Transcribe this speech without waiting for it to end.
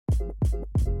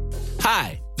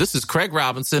Hi, this is Craig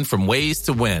Robinson from Ways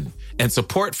to Win, and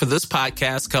support for this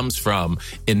podcast comes from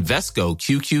Invesco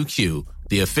QQQ,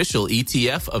 the official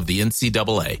ETF of the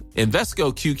NCAA.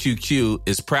 Invesco QQQ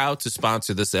is proud to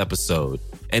sponsor this episode,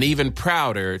 and even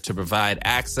prouder to provide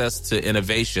access to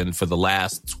innovation for the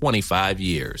last 25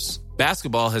 years.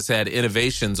 Basketball has had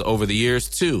innovations over the years,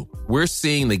 too. We're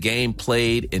seeing the game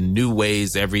played in new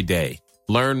ways every day.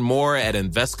 Learn more at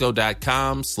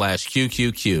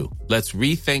Invesco.com/QQQ. Let's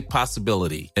rethink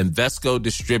possibility. Invesco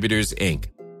Distributors, Inc.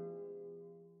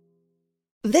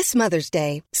 This Mother's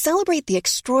Day, celebrate the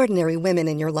extraordinary women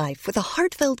in your life with a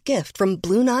heartfelt gift from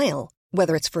Blue Nile.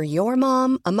 Whether it's for your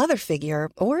mom, a mother figure,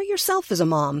 or yourself as a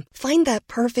mom, find that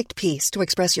perfect piece to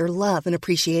express your love and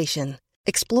appreciation.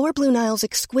 Explore Blue Nile's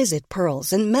exquisite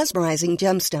pearls and mesmerizing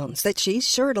gemstones that she's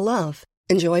sure to love.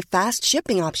 Enjoy fast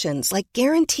shipping options like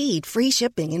guaranteed free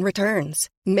shipping and returns.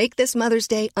 Make this Mother's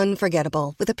Day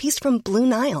unforgettable with a piece from Blue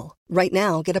Nile. Right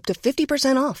now, get up to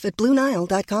 50% off at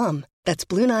BlueNile.com. That's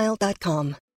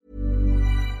BlueNile.com.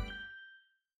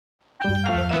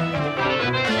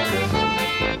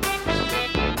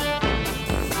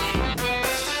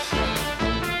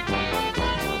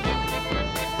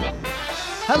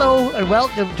 Hello and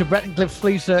welcome to Brett and Cliff's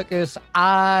Flea Circus.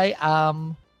 I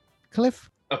am Cliff.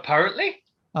 Apparently.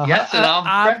 Yes, and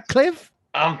I'm Cliff.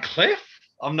 I'm Cliff.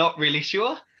 I'm not really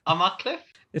sure. Am I Cliff?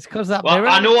 It's because that well, mirror.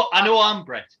 I know I'm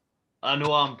Brett.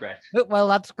 Well,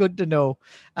 that's good to know.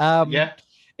 Yeah.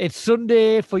 It's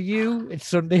Sunday for you. It's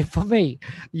Sunday for me.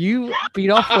 You've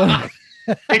been off work.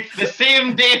 It's the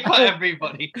same day for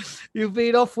everybody. You've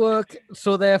been off work,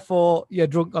 so therefore you're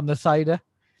drunk on the cider.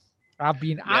 I've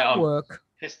been at work.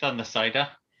 Pissed on the cider.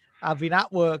 I've been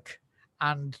at work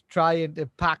and trying to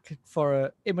pack for an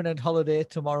imminent holiday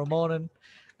tomorrow morning.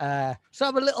 So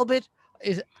I'm a little bit,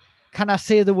 can I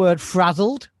say the word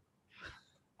frazzled?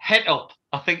 Head up.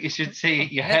 I think you should say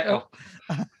your head up.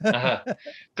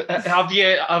 Have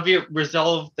you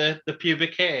resolved the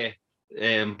pubic hair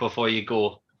before you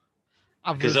go?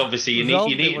 Because obviously you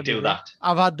need to do that.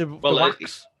 I've had the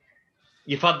wax.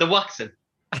 You've had the waxing?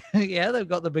 Yeah, they've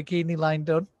got the bikini line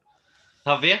done.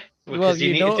 Have you? Because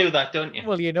you need to do that, don't you?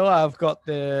 Well, I've got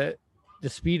the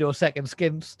Speedo second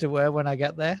skins to wear when I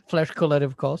get there. Flesh coloured,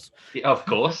 of course. Yeah, of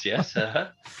course, yes.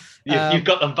 You've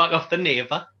got them back off the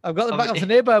neighbour. I've got them back off the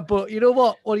neighbour, but you know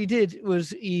what? What he did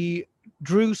was he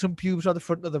drew some pubes on the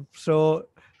front of them. So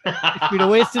it's been a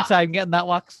waste of time getting that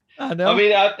wax. I know. I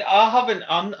mean, I haven't.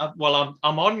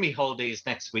 I'm on me holidays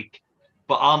next week,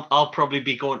 but I'll probably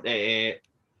be going to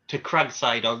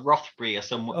Cragside or Rothbury or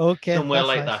somewhere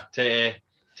like nice. that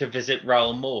to visit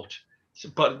Raoul Moat. So,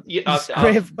 but his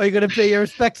grave. Are you going to pay your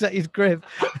respects at his grave?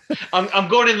 I'm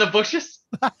going in the bushes.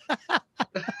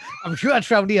 I'm sure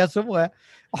it's around here somewhere.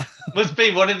 Must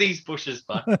be one of these bushes,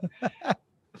 man.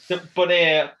 But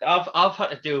I've had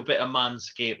to do a bit of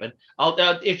manscaping.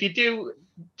 If you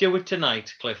do it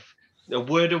tonight, Cliff, a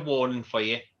word of warning for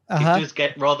you. It does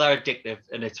get rather addictive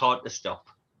and it's hard to stop.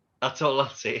 That's all I'll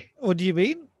say. What do you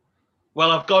mean?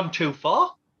 Well, I've gone too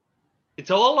far.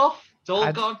 It's all off. It's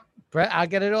all gone. Brett, I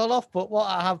get it all off, but what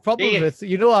I have problems with,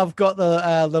 I've got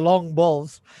the long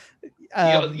balls.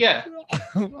 Yeah.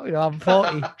 I'm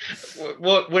 40.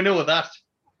 We know that.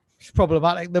 It's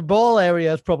problematic. The ball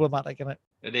area is problematic, isn't it?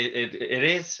 It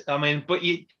is. I mean, but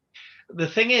the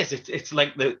thing is, it's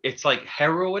like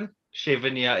heroin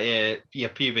shaving your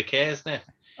pubic hair, isn't it?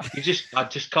 I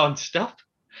just can't stop.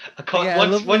 I can't.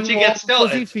 Yeah, once you get started,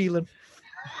 fuzzy feeling.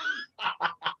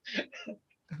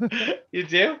 You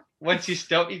do. Once you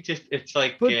stop, it's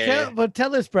like. But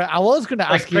tell us, Brett. I was going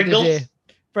to ask you today.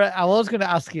 Brett, I was going to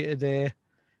ask you today.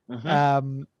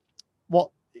 Mm-hmm. What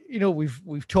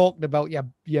we've talked about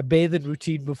your bathing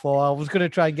routine before. I was going to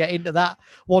try and get into that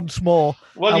once more.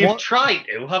 Well, you've tried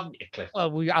to, haven't you, Cliff?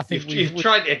 Well, I think you've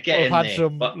tried to get in had there,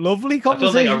 some lovely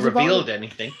conversations. I don't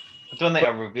think I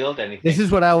revealed anything. This is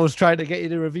what I was trying to get you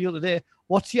to reveal today.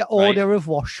 What's your order of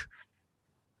wash?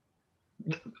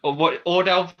 What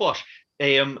order of wash?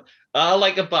 I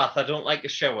like a bath. I don't like a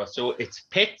shower. So it's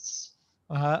pits.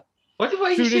 Why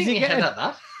are you shaking your head at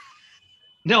that?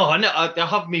 No, I know. I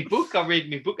have my book. I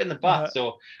read my book in the bath.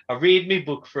 So I read my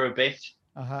book for a bit.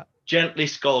 Gently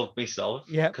scald myself.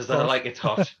 Yeah. Because I like it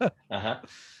hot.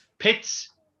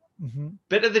 Pits.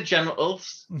 Bit of the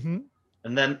genitals. And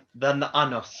then the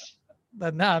anus. The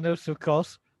anus, of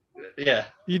course. Yeah.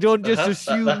 You don't just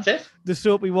assume that's it? The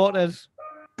soapy water's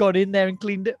got in there and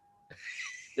cleaned it.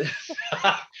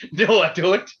 No, I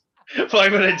don't. Why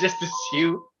would I just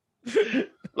assume?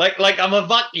 Like I'm a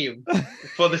vacuum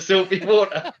for the soapy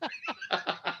water.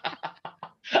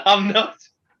 I'm not.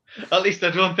 At least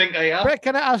I don't think I am. Brett,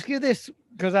 can I ask you this?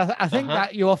 because I think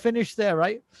that you're finished there,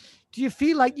 right? Do you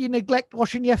feel like you neglect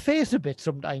washing your face a bit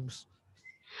sometimes?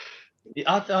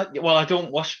 I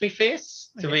don't wash my face,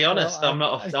 to be honest. I'm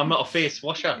not a face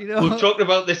washer. We've talked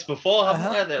about this before,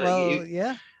 haven't we?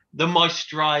 Yeah. The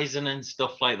moisturizing and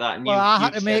stuff like that. And I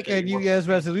had to make a New Year's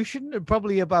resolution,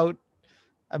 probably about.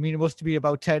 I mean, it must be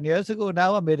about 10 years ago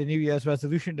now. I made a New Year's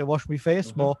resolution to wash my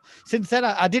face more. Since then,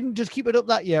 I didn't just keep it up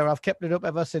that year. I've kept it up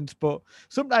ever since. But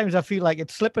sometimes I feel like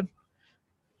it's slipping.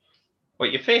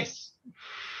 What, your face?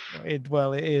 It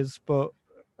is, but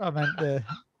I meant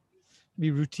my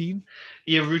routine.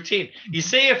 Your routine. You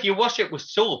say if you wash it with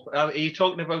soap, are you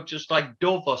talking about just like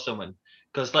Dove or something?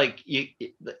 Because like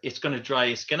it's going to dry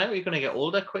your skin out. You're going to get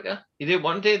older quicker. You didn't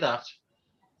want to do that.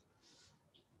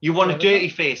 You want a dirty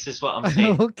face, is what I'm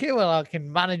saying. Okay, well, I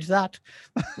can manage that.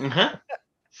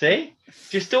 See?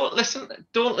 Just don't listen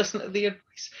to the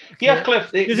advice. Okay. Yeah,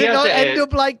 Cliff. Does it not end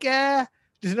up like? Does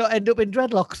it not end up in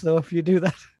dreadlocks though if you do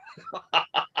that?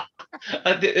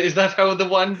 Is that how the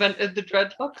one invented the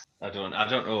dreadlocks? I don't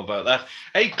know about that.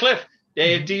 Hey, Cliff.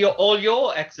 Do all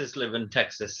your exes live in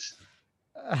Texas?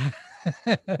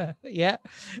 Yeah.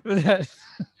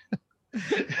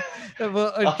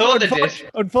 I thought they did.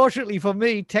 Unfortunately for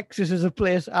me, Texas is a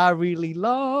place I really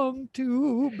long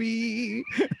to be.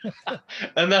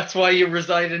 And that's why you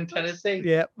reside in Tennessee?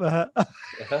 Yep.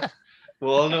 We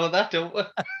all know that, don't we?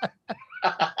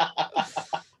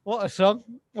 What a song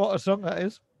that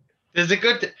is. There's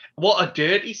what a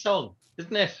dirty song,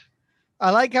 isn't it?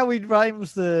 I like how he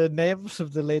rhymes the names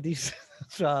of the ladies.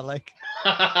 That's what I like.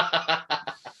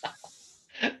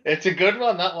 It's a good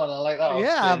one, that one. I like that one.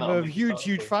 Yeah, I'm a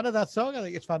huge fan of that song. I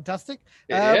think it's fantastic.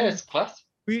 Yeah, it's class.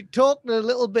 We talked a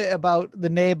little bit about the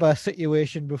neighbour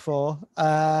situation before.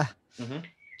 Do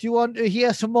you want to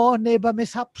hear some more neighbour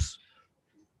mishaps?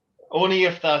 Only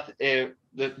if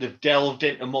they've delved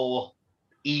into more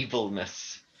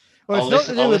evilness. Well, it's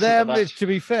not to do with them. To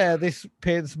be fair, this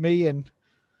paints me in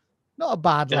not a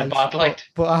bad light.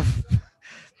 But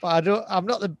I'm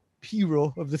not the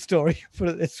hero of the story, put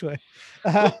it this way.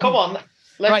 Well, come on,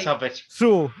 let's have it.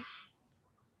 So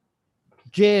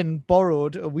Jane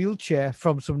borrowed a wheelchair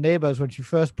from some neighbours when she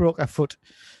first broke her foot.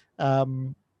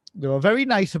 They were very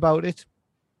nice about it,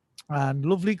 and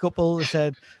lovely couple. They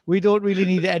said, we don't really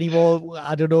need it anymore.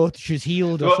 I don't know, she's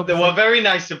healed or something. They were very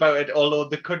nice about it, although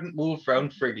they couldn't move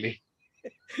around freely.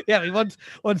 Yeah, I mean,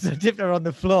 once I tipped her on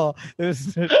the floor, it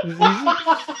was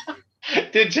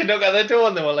Did you look at the door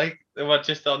and they were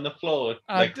just on the floor,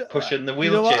 pushing the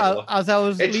wheelchair? You know, as I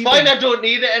was leaving, fine, I don't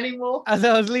need it anymore. As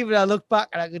I was leaving, I looked back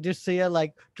and I could just see her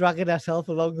dragging herself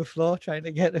along the floor trying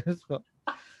to get her spot.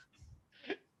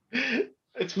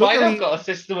 It's fine, I've got a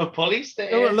system of pulleys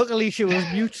there. No, luckily she was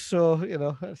mute, so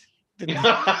didn't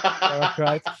I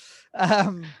cried.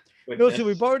 No, so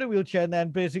we borrowed a wheelchair and then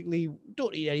basically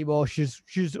don't need it anymore. She's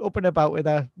up and about with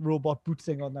a robot boot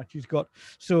thing on that she's got.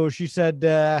 So she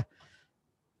said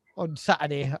on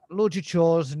Saturday, loads of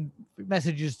chores and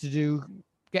messages to do,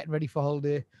 getting ready for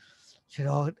holiday. She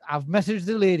said, I've messaged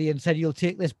the lady and said you'll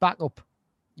take this back up.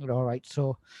 All right,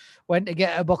 so went to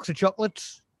get a box of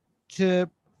chocolates to.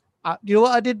 You know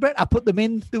what I did, Brett? I put them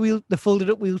in the folded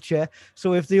up wheelchair.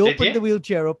 So if they opened the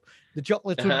wheelchair up, the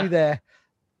chocolates would be there.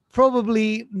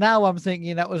 Probably now I'm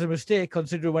thinking that was a mistake,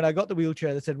 considering when I got the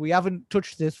wheelchair, they said, we haven't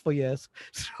touched this for years.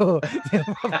 So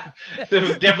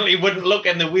they definitely wouldn't look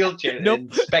in the wheelchair and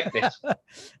inspect it.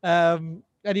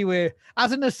 Anyway,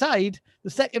 as an aside, the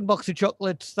second box of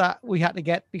chocolates that we had to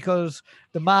get because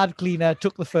the mad cleaner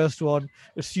took the first one,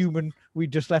 assuming we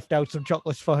just left out some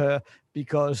chocolates for her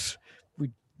because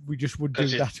we just would do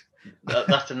that.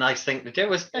 That's a nice thing to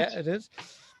do, isn't it? Yeah, it is.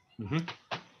 Mm-hmm.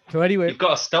 So anyway, you've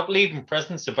got to stop leaving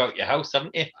presents about your house,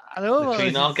 haven't you? I know. The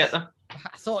cleaner will get them.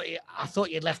 I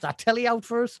thought you'd left that telly out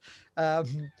for us.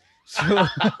 So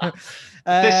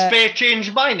the spare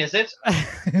change mine, is it?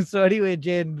 So anyway,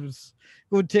 Jane was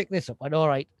going to take this up. And all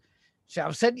right, so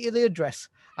I've sent you the address.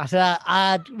 I said,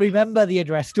 I remember the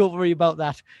address. Don't worry about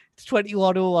that. It's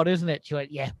 2101, isn't it? She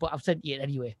went, yeah, but I've sent you it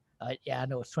anyway. Yeah, I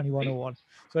know it's 2101.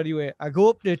 So anyway, I go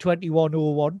up to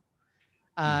 2101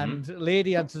 and a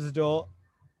lady answers the door.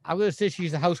 I'm going to say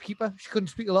she's a housekeeper. She couldn't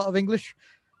speak a lot of English.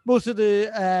 Most of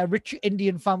the rich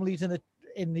Indian families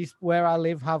in this where I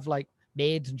live have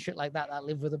maids and shit like that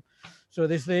live with them. So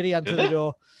this lady answered the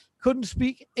door, couldn't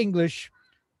speak English.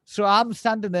 So I'm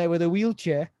standing there with a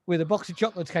wheelchair with a box of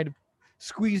chocolates kind of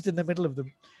squeezed in the middle of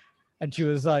them. And she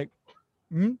was like,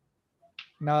 And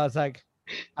I was like,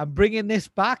 I'm bringing this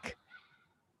back.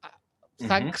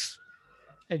 Thanks.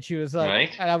 And she was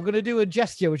like, and I'm going to do a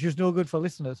gesture, which is no good for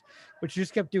listeners, but she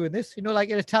just kept doing this, like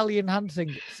an Italian hand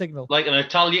signal. Like an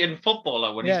Italian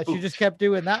footballer when she just kept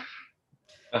doing that.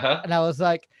 Uh-huh. And I was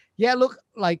like, yeah, look,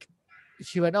 like,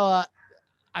 she went, oh,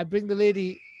 I bring the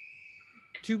lady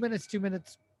 2 minutes.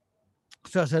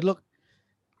 So I said, look,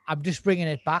 I'm just bringing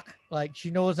it back. Like,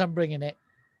 she knows I'm bringing it,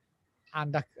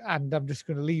 and I'm just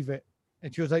going to leave it.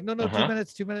 And she was like, no, 2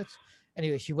 minutes.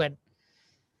 Anyway, she went.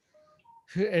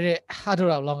 I don't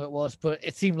know how long it was, but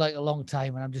it seemed like a long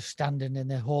time. And I'm just standing in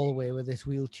the hallway with this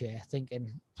wheelchair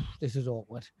thinking, this is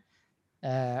awkward.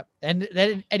 And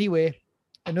then anyway,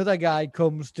 another guy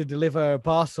comes to deliver a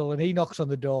parcel and he knocks on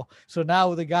the door. So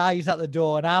now the guy's at the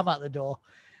door and I'm at the door.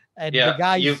 And the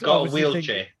guy's you've got a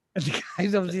wheelchair. And the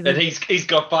guy's obviously and he's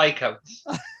got Viscounts.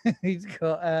 He's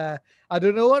got, I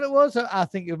don't know what it was. I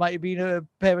think it might have been a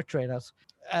pair of trainers.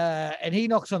 And he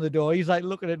knocks on the door. He's like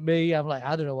looking at me. I'm like,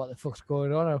 I don't know what the fuck's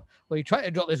going on. Well, he tried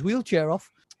to drop this wheelchair off.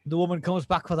 The woman comes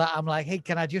back for that. I'm like, hey,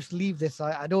 can I just leave this?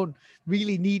 I don't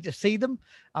really need to see them.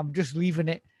 I'm just leaving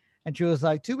it. And she was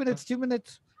like, 2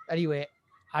 minutes. Anyway,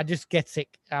 I just get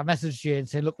sick. I messaged you and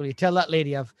said, look, will you tell that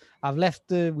lady I've left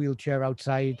the wheelchair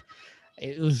outside.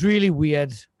 It was really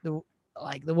weird. The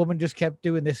woman just kept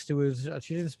doing this to us.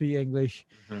 She didn't speak English.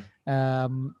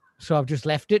 So I've just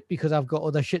left it because I've got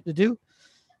other shit to do.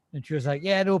 And she was like,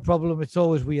 yeah, no problem. It's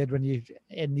always weird when you're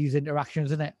in these interactions,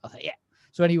 isn't it? I was like, yeah.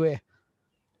 So anyway,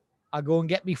 I go and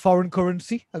get me foreign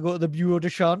currency. I go to the Bureau de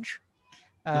Change.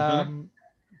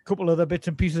 Couple other bits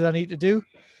and pieces I need to do.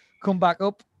 Come back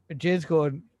up. And Jane's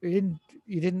going, you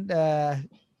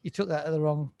took that to the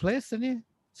wrong place, didn't you?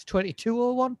 It's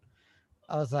 2201.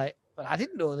 I was like, but I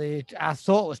didn't know I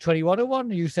thought it was 2101.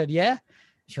 And you said, yeah.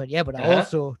 She went, yeah, but I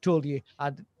also told you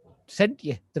I'd sent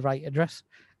you the right address.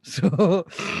 So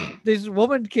this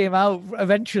woman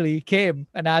eventually came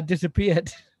and I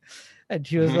disappeared. And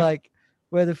she was like,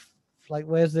 where's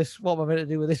this? What am I meant to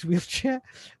do with this wheelchair?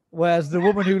 Whereas the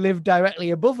woman who lived directly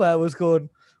above her was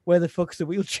going, where the fuck's the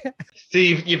wheelchair?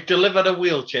 See, you've delivered a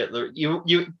wheelchair. You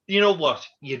know what?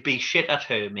 You'd be shit at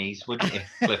Hermes, wouldn't you,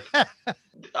 Flip?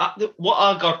 What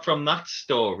I got from that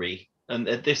story, and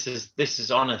this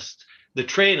is honest. The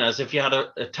trainers, if you had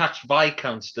attached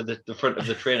Viscounts to the front of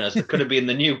the trainers, it could have been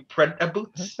the new Prenter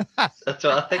boots. That's what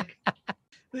I think.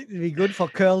 It'd be good for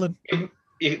curling.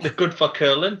 They're good for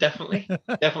curling, definitely.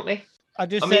 I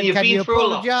mean, can you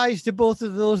apologise to both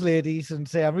of those ladies and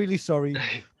say, I'm really sorry.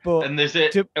 But and there's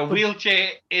a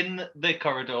wheelchair in the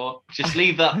corridor. Just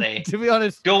leave that there. To be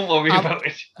honest, don't worry about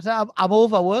it. I'm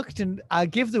overworked and I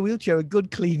give the wheelchair a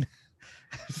good clean.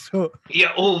 So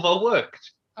you're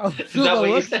overworked. Is that what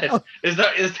you said? Is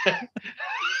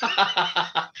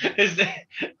that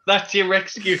that's your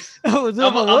excuse? I'm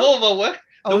overworked.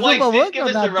 The wife did give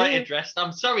us the right address.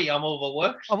 I'm sorry, I'm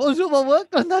overworked. I was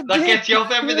overworked on that day. That gets you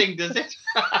off everything, does it?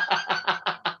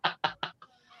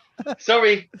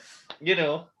 Sorry,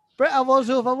 Brett, I was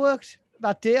overworked.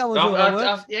 That day I was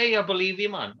overworked. I believe you,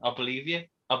 man. I believe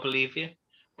you.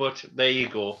 But there you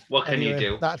go. What can you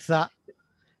do? That's that.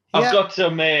 I've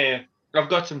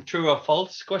got some true or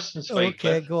false questions for you.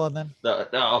 Okay, go on then.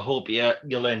 That I hope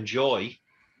you'll enjoy.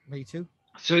 Me too.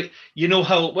 So you know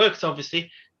how it works, obviously.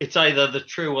 It's either the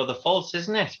true or the false,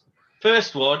 isn't it?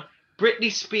 First one,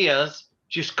 Britney Spears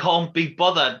just can't be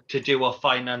bothered to do her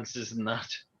finances and that.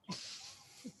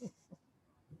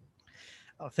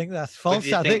 I think that's false. What do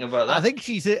you think about that? I think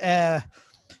she's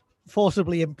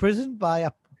forcibly imprisoned by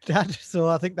a dad, so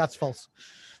I think that's false.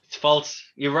 It's false.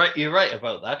 You're right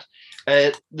about that.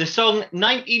 The song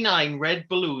 99 Red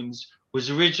Balloons was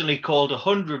originally called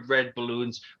 100 Red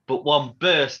Balloons, but one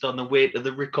burst on the way to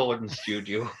the recording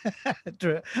studio.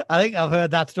 True. I think I've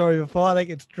heard that story before. I think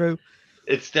it's true.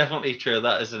 It's definitely true,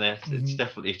 that, isn't it? Mm-hmm. It's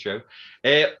definitely true.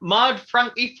 Mad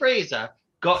Frankie Fraser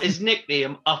got his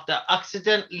nickname after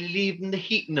accidentally leaving the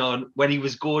heating on when he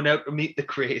was going out to meet the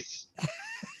Craze.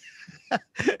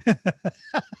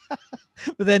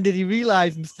 But then did he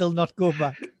realise and still not go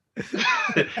back?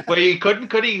 Well, he couldn't,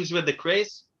 could he? He was with the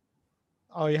Craze.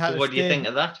 Oh, you had. So what do you think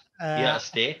of that? You had to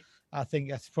stay. I think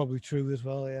that's probably true as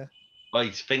well. Yeah. Well,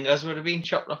 his fingers would have been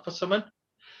chopped off or something.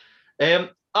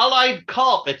 Allied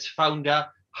Carpets founder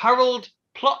Harold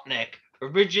Plotnick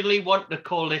originally wanted to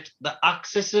call it the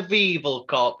Axis of Evil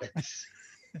Carpets.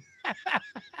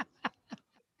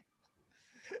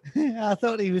 I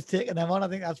thought he was taking them on. I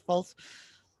think that's false.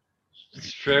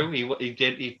 It's true. He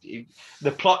did.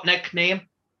 The Plotnick name.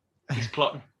 He's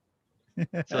plotting.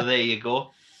 So there you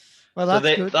go. Well,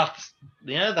 that's good.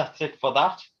 That's it for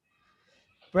that.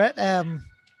 Brett,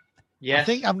 yes. I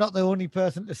think I'm not the only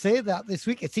person to say that this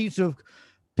week. It seems to have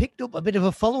picked up a bit of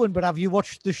a following, but have you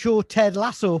watched the show Ted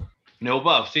Lasso? No,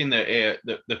 but I've seen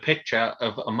the picture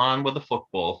of a man with a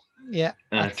football. Yeah,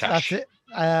 that's it.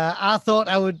 I thought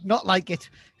I would not like it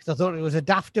because I thought it was a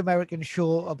daft American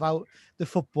show about the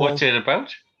football. What's it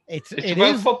about? It's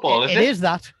about football, is it? It is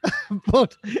that,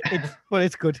 but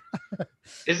it's good.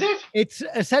 Is it? It's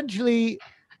essentially,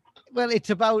 well, it's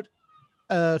about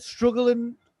a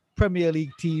struggling Premier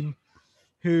League team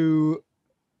who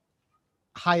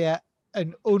hire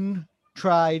an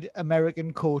untried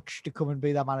American coach to come and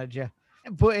be their manager.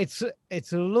 But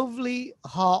it's a lovely,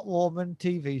 heartwarming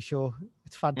TV show.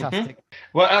 It's fantastic.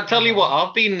 Mm-hmm. Well, I'll tell you what,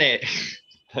 I've been there.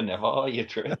 Never are you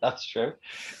true? That's true.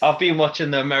 I've been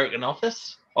watching The American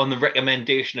Office on the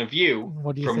recommendation of you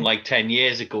from think? Like 10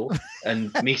 years ago,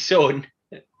 and me son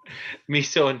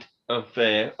of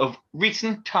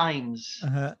recent times.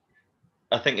 Uh-huh.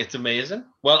 I think it's amazing.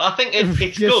 Well, I think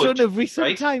it's your good. Son of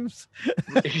recent times.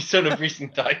 His son of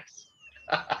recent times.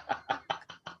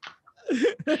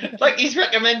 Like his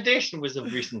recommendation was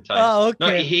of recent times. Oh, okay.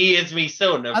 Not he is me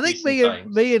son of recent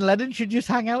times. Me and Lennon should just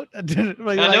hang out and do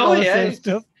I know, yeah.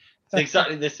 Stuff. It's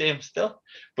exactly the same stuff.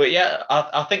 But yeah,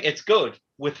 I think it's good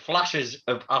with flashes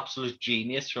of absolute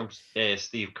genius from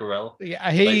Steve Carell. Yeah,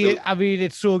 I mean,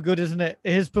 it's so good, isn't it?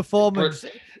 His performance.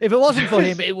 If it wasn't for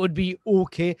him, it would be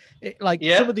okay.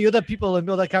 Some of the other people and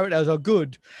other characters are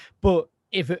good, but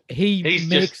if he's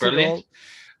makes just brilliant. It all.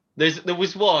 There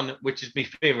was one which is my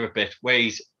favorite bit where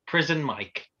he's Prison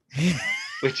Mike,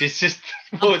 which is just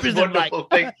the most wonderful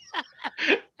thing.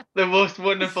 The most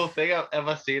wonderful thing I've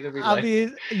ever seen in my life. I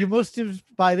mean, you must have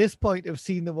by this point have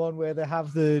seen the one where they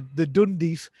have the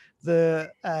Dundies,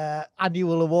 the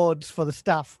annual awards for the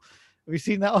staff. Have you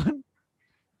seen that one?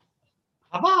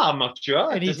 I'm not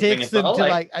sure. And he takes them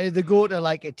to they go to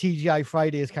like a TGI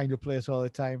Fridays kind of place all the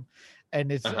time. And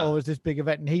it's always this big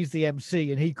event, and he's the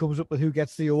MC, and he comes up with who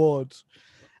gets the awards.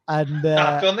 And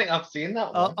I don't think I've seen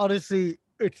that one. Honestly,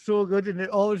 it's so good, and it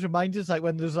always reminds us like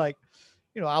when there's like,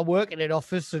 I work in an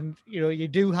office, and you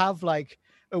do have like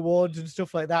awards and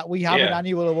stuff like that. We have an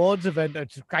annual awards event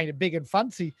that's kind of big and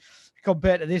fancy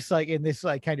compared to this, like in this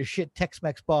like kind of shit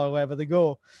Tex-Mex bar or wherever they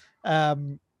go. But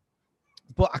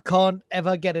I can't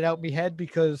ever get it out of my head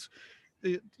because.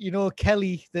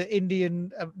 Kelly,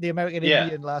 the American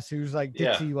Indian lass who's like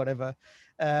Dixie, whatever.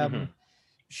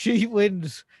 She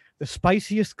wins the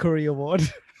spiciest curry award.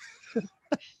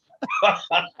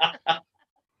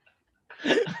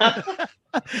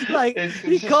 Like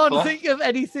you can't think of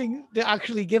anything to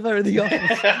actually give her in the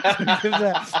office to give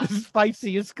her the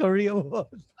spiciest curry award.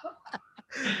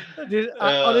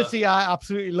 Honestly, I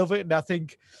absolutely love it, and I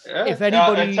think if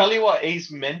anybody, I tell you what, he's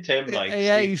mint him like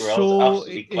he's so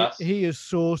he is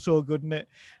so good in it.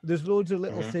 There's loads of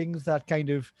little things that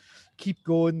kind of keep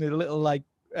going, the little like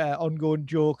ongoing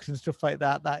jokes and stuff like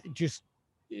that just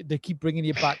they keep bringing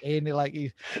you back in. Like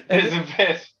there's a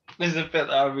bit that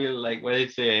I really like where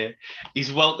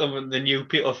he's welcoming the new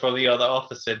people from the other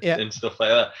office and stuff like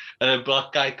that, and a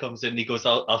black guy comes in and he goes,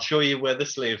 I'll show you where the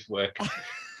slaves work.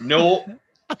 No.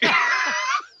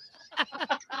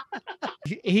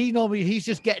 He's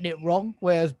just getting it wrong,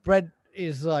 whereas Brett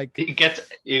is like he gets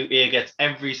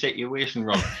every situation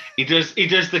wrong. he does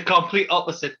the complete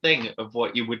opposite thing of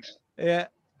what you would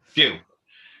do.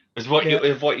 Is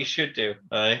what you should do.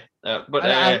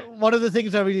 But one of the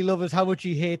things I really love is how much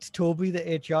he hates Toby,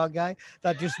 the HR guy,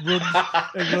 that just runs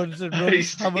and runs and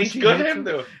runs. He's good at him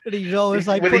though, and he's always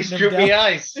like with his droopy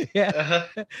eyes. Yeah,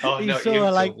 he's sort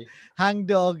of like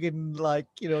hangdog and like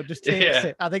just takes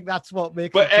it. I think that's what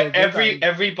makes. But it so good,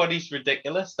 everybody's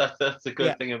ridiculous. That's a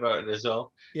good thing about it as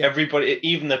well. Yeah. Everybody,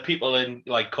 even the people in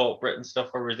like corporate and stuff,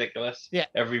 are ridiculous. Yeah,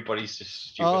 everybody's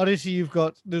just stupid. Honestly,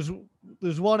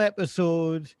 there's one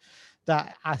episode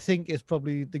that I think is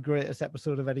probably the greatest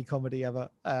episode of any comedy ever.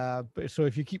 But so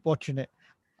if you keep watching it,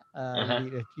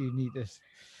 you need this.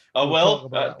 I will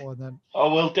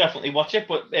definitely watch it.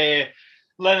 But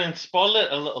Lennon spoiled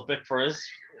it a little bit for us.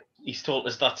 He's told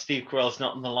us that Steve Carell's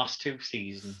not in the last two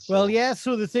seasons. So. Well, yeah.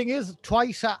 So the thing is,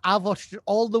 twice I've watched it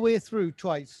all the way through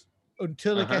twice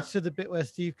until it gets to the bit where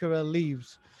Steve Carell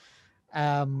leaves.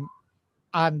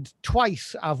 And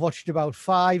twice I've watched about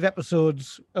 5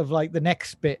 episodes of like the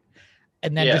next bit,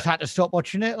 and then just had to stop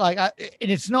watching it. Like, and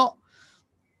it's not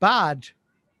bad.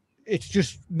 It's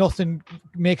just nothing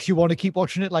makes you want to keep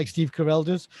watching it like Steve Carell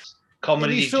does.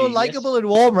 Comedy. And he's so likable and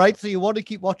warm, right? So you want to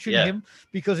keep watching him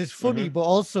because it's funny, but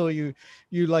also you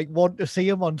like want to see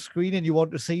him on screen and you want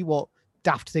to see what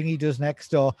daft thing he does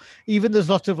next. Or even there's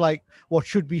lots of like what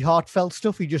should be heartfelt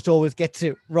stuff. He just always gets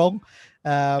it wrong.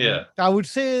 I would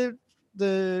say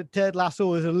the Ted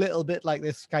Lasso is a little bit like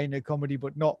this kind of comedy,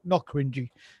 but not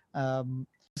cringy.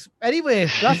 Anyway,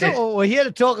 that's what we're here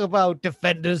to talk about.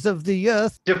 Defenders of the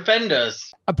Earth.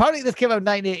 Defenders. Apparently, this came out in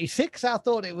 1986. I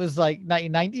thought it was like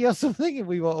 1990 or something. If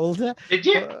we were older. Did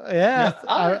you? Yeah,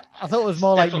 no, I thought it was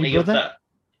more like me, brother.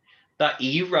 That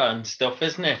era and stuff,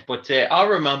 isn't it? But I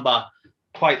remember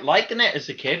quite liking it as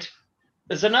a kid.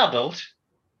 As an adult,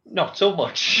 not so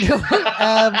much.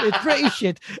 It's pretty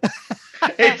shit.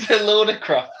 It's a load of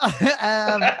crap.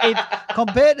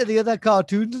 Compared to the other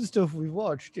cartoons and stuff we've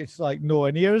watched, it's like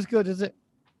nowhere near as good, is it?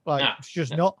 Like, it's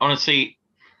just not. Honestly,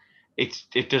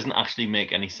 it doesn't actually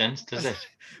make any sense, does it?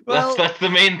 Well, that's the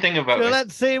main thing about it.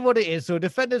 Let's say what it is. So,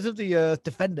 Defenders of the Earth,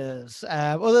 Defenders.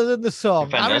 Other than the song,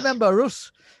 Defenders. I remember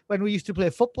us when we used to play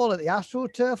football at the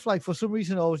AstroTurf. Like, for some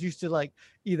reason, I always used to like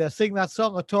either sing that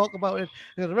song or talk about it.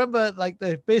 And I remember like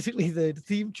basically the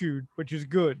theme tune, which is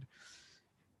good.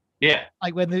 Yeah.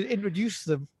 Like when they introduce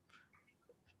them,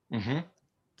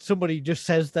 somebody just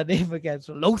says their name again.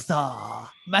 So Lothar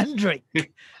Mandrake.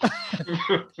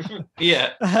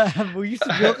 Yeah. We used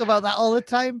to joke about that all the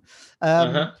time.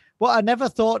 What I never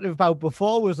thought about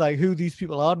before was like who these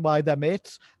people are and why they're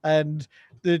mates. And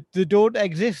they don't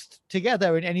exist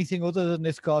together in anything other than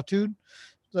this cartoon.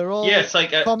 They're all it's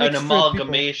like an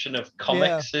amalgamation of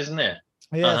comics, isn't it?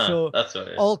 Yeah, so that's what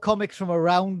it is. All comics from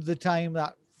around the time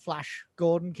that Flash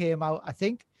Gordon came out, I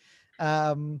think.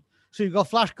 So you've got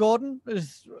Flash Gordon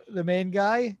as the main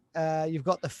guy. You've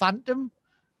got the Phantom,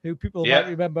 who people might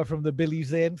remember from the Billy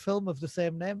Zane film of the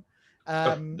same name.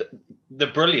 The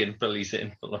brilliant Billy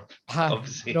Zane film.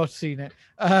 Obviously, not seen it.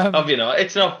 Have you not?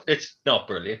 It's not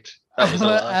brilliant. That was a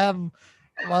lie.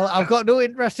 Well, I've got no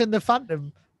interest in the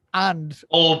Phantom. And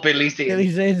Billy Zane. Billy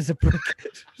Zane's a prick.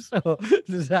 So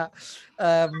there's that.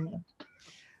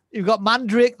 You've got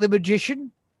Mandrake the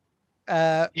Magician. Who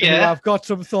I've got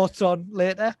some thoughts on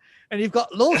later. And you've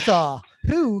got Lothar,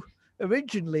 who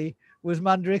originally was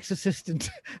Mandrake's assistant.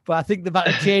 But I think they've had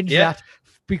to change that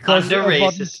because of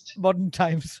modern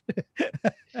times.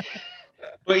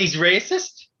 But he's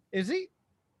racist. Is he?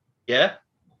 Yeah.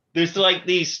 There's like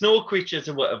these snow creatures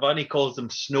or whatever, and he calls them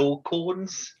snow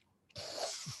cones.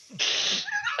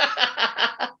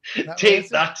 Take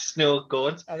that, snow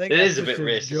cones. It is a bit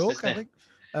racist, joke, isn't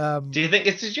it? Do you think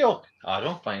it's a joke? I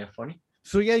don't find it funny.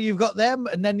 So yeah, you've got them,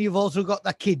 and then you've also got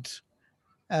the kids.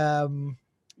 But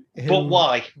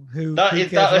why? That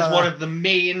is one of the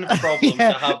main problems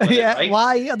to have with it, right?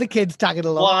 Why are the kids tagging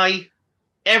along? Why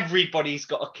everybody's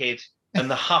got a kid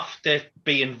and they have to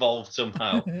be involved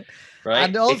somehow, right?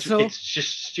 And also, it's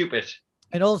just stupid.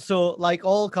 And also, like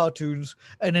all cartoons,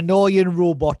 an annoying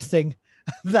robot thing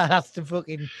that has to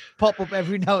fucking pop up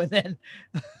every now and then.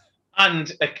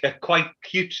 And a quite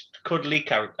cute, cuddly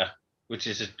character, which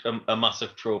is a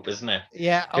massive trope, isn't it?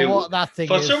 Yeah, and what that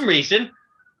thing is. For some reason,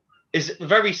 is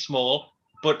very small,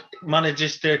 but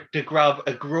manages to grab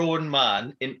a grown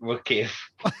man into a cave.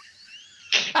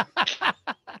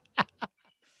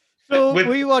 So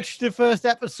we watched the first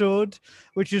episode,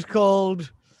 which is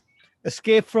called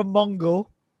Escape from Mongo.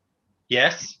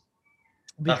 Yes.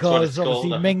 Because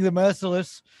obviously Ming the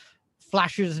Merciless,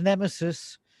 Flash's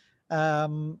nemesis,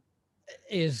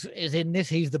 is in this.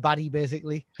 He's the baddie,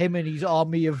 basically. Him and his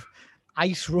army of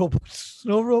ice robots,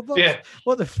 snow robots. Yeah.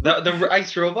 What the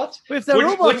ice robots? If they're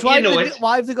robots,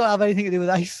 why have they got to have anything to do with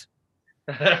ice?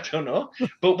 I don't know.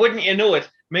 But wouldn't you know it?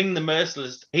 Ming the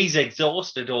Merciless, he's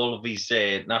exhausted all of his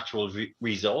natural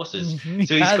resources. Mm-hmm.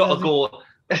 So he's got to go.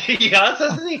 He has,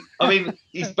 hasn't he? I mean,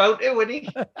 he's about to, wouldn't he?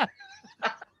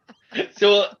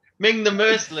 So Ming the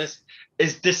Merciless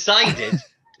has decided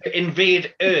to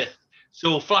invade Earth.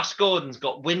 So Flash Gordon's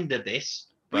got wind of this.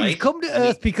 Right? He's come to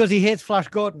Earth because he hates Flash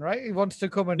Gordon, right? He wants to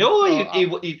come and... No,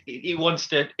 he wants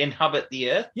to inhabit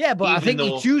the Earth. Yeah, but I think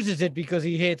he chooses it because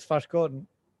he hates Flash Gordon.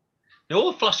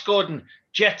 No, Flash Gordon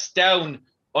jets down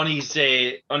on his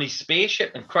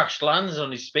spaceship and crash lands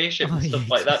on his spaceship and stuff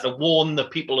like that to warn the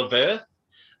people of Earth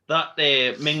that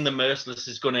Ming the Merciless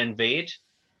is going to invade.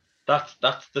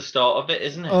 That's the start of it,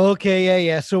 isn't it? Okay,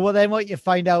 yeah. So what you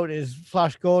find out is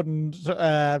Flash Gordon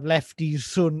left his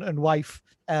son and wife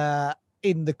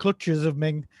in the clutches of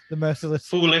Ming the Merciless.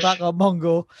 Foolish. Back on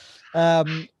Mongo.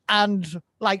 And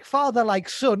like father, like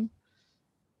son,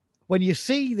 when you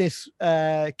see this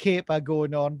caper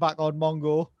going on back on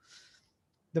Mongo,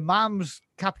 the mom's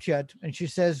captured and she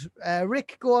says,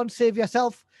 Rick, go on, save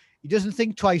yourself. He doesn't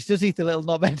think twice, does he, the little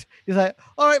knobhead? He's like,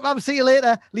 all right, mom, see you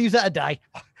later. Leaves her to die.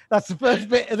 That's the first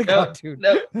bit of the cartoon.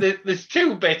 No, there's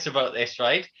two bits about this,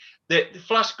 right? The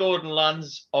Flash Gordon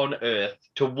lands on Earth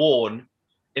to warn,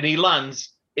 and he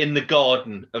lands in the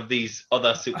garden of these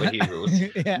other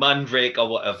superheroes, Mandrake or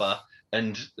whatever.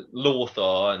 and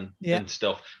Lothar and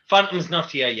stuff. Phantom's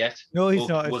not here yet. No, he's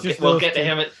not. We'll get to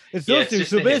him. It's those two.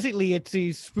 So basically, it's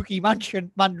his spooky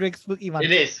mansion, Mandrake's spooky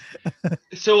mansion. It is.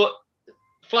 So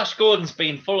Flash Gordon's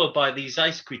been followed by these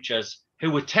ice creatures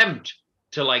who attempt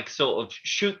to like sort of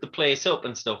shoot the place up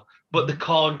and stuff, but they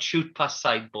can't shoot past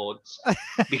sideboards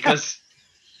because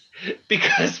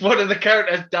one of the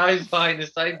characters dies behind a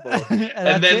sideboard,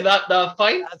 and then they're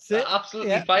fine. That's it. They're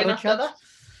absolutely fine after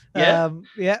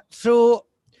that. So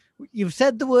you've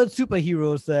said the word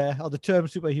superheroes there, or the term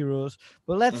superheroes,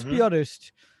 but let's be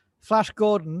honest. Flash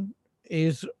Gordon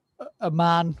is a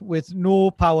man with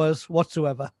no powers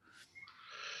whatsoever.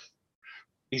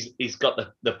 He's got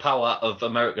the power of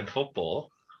American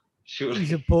football. Surely.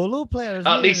 He's a polo player, isn't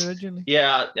At least, originally?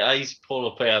 Yeah, he's a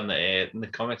polo player in the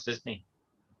comics, isn't he?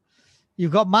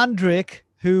 You've got Mandrake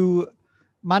the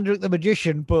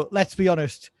magician, but let's be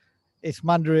honest, it's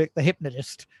Mandrake the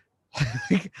hypnotist.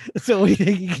 So what do you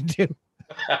think he can do?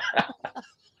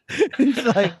 He's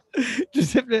like,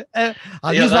 just hypnotize.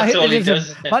 I'll use my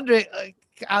hypnotism. Mandrake,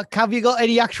 have you got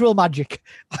any actual magic?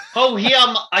 Oh, here,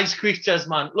 ice creatures,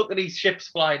 man. Look at these ships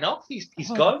flying off. He's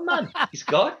gone, man. He's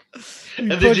gone.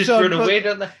 And they just run away,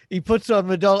 don't they? He puts on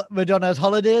Madonna's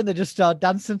Holiday and they just start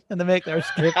dancing and they make their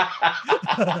escape.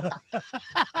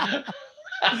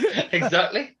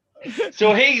 Exactly.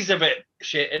 So he's a bit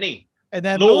shit, isn't he? And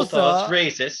then Lothar's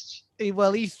racist.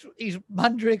 He's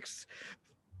Mandrake's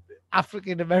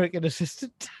African American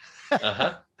assistant.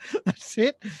 That's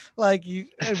it. Like,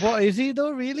 what is he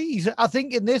though? Really? I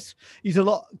think in this, he's a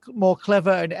lot more clever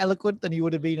and eloquent than he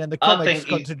would have been in the comics,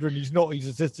 considering he's not his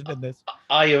assistant in this.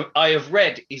 I have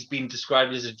read he's been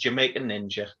described as a Jamaican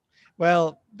ninja.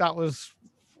 Well, that's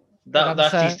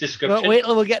his description. But wait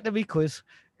till we get to me quiz,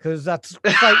 because that's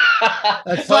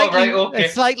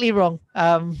slightly wrong.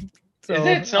 So, is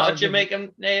it? It's not a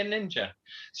Jamaican ninja.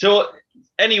 So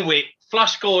anyway,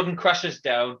 Flash Gordon crashes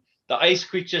down. The ice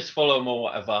creatures follow him or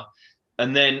whatever.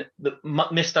 And then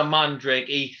Mr. Mandrake,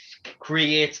 he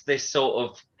creates this sort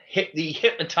of he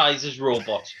hypnotizes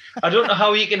robots. I don't know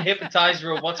how he can hypnotize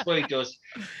robots, but he does.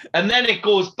 And then it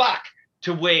goes back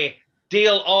to where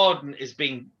Dale Arden is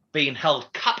being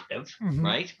held captive,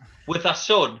 right? With her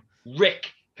son,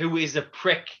 Rick, who is a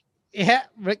prick. Yeah,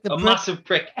 Rick the prick. Massive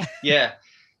prick. Yeah.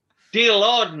 Dale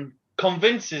Arden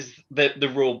convinces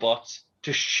the robots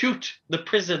to shoot the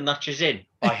prison that she's in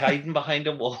by hiding behind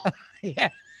a wall. Yeah.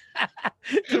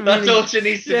 That's all she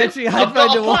needs to do. I've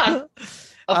got a plan.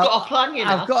 I've got a plan, you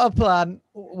know. I've got a plan.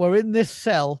 We're in this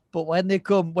cell, but when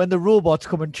the robots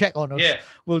come and check on us,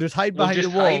 we'll just hide behind the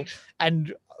wall.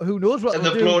 And who knows what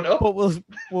they'll do, blown up. But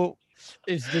we'll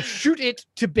is to shoot it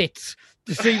to bits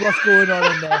to see what's going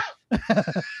on in there.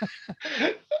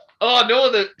 Oh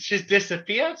no, she's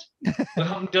disappeared. We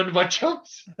haven't done my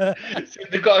jobs. So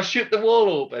they've got to shoot the wall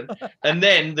open, and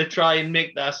then they try and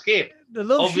make their escape. They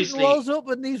love shooting walls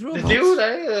open, these robots. They do,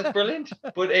 they're brilliant.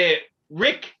 But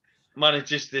Rick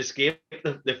manages to escape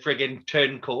the friggin'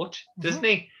 turncoat, doesn't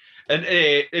he?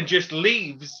 And just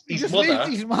leaves his mother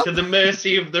to the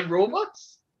mercy of the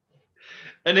robots.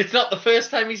 And it's not the first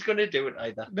time he's going to do it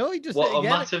either. No, he just what a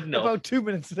massive no. About 2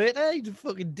 minutes later, he's a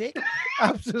fucking dick.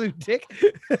 Absolute dick.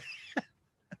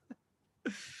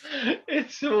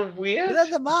 It's so weird. But then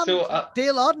the man,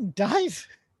 Dale Arden, dies.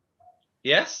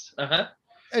 Yes,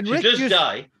 And she Rick does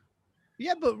die.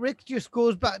 Yeah, but Rick just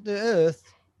goes back to Earth,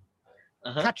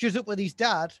 catches up with his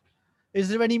dad. Is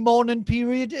there any mourning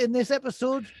period in this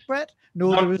episode, Brett?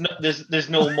 No, there's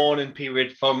no mourning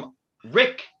period from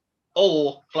Rick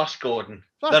or Flash Gordon.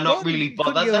 They're not really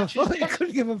bothered. He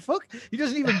couldn't give a fuck. He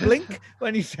doesn't even blink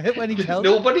when he tells.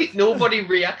 Nobody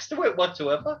reacts to it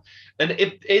whatsoever. And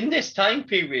if in this time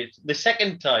period, the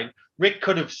second time, Rick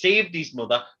could have saved his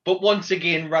mother, but once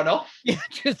again ran off. Yeah,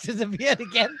 just disappeared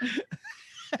again.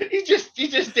 he just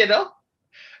did up.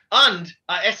 And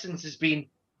our essence has been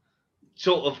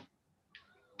sort of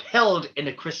held in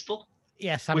a crystal.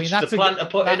 Yes, which that's the plan to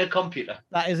put in a computer.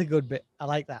 That is a good bit. I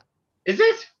like that. Is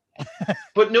it?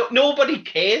 But nobody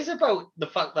cares about the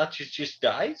fact that she's just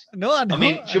died. No, I know. I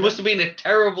mean, she must have been a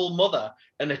terrible mother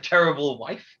and a terrible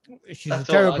wife. She's a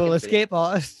terrible escape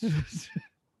artist.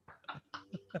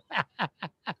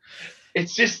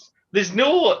 It's just, there's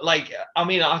no, like, I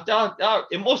mean,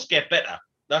 it must get better.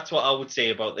 That's what I would say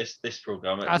about this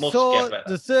program. It must get better.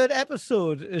 The third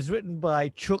episode is written by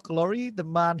Chuck Lorre, the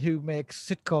man who makes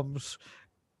sitcom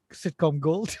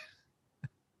gold.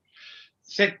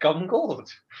 Sitcom gold?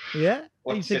 Yeah.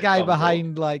 He's the guy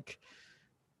behind, like,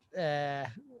 I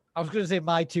was going to say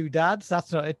My Two Dads.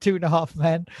 That's not it. 2.5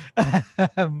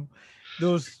 Men.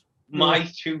 Those My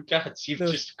Two Dads. You've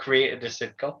just created a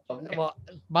sitcom. Well,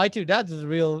 My Two Dads is a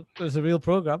real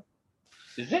program.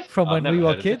 Is it? From when we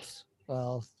were kids.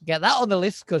 Well, get that on the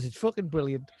list because it's fucking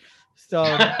brilliant. So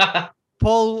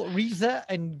Paul Reiser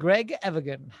and Greg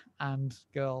Evigan and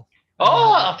girl.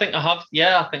 I think I have.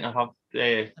 Yeah, I think I have.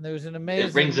 And there was an amazing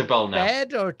it rings a bell now.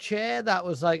 Bed or chair that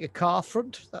was like a car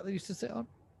front that they used to sit on.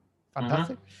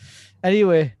 Fantastic.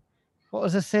 Anyway, what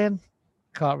was I saying?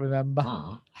 Can't remember.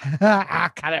 I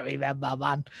can't remember,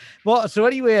 man. What? So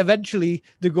anyway, eventually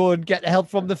they go and get help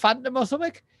from the Phantom or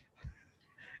something.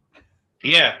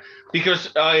 Yeah, because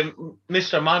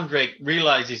Mr. Mandrake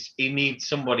realizes he needs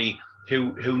somebody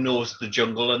who knows the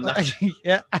jungle and that.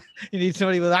 Yeah, you need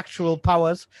somebody with actual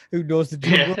powers who knows the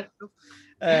jungle.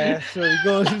 Yeah. So he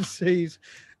goes and sees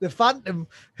the Phantom,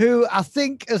 who I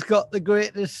think has got the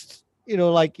greatest,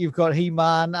 like you've got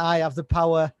He-Man, I have the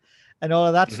power, and all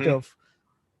of that stuff.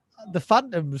 The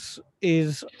Phantoms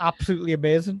is absolutely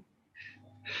amazing.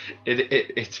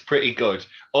 It's pretty good.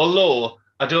 Although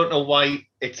I don't know why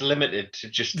it's limited to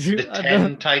just the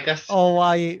 10 tigers. Oh,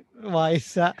 why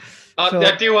is that?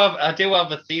 I do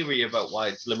have a theory about why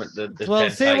it's limited to the 10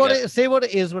 tigers. Say what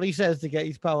it is when he says to get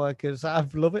his power, because I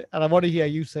love it and I want to hear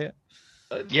you say it.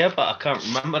 Yeah, but I can't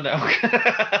remember now.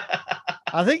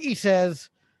 I think he says,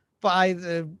 by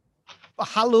the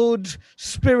hallowed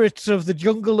spirits of the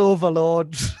jungle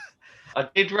overlords. I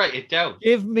did write it down.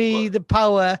 Give me the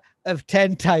power of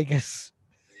 10 tigers.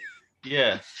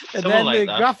 Yeah. And then the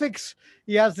graphics,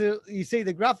 you see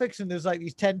the graphics and there's like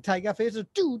these 10 tiger faces.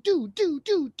 Do.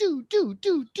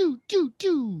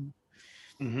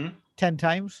 10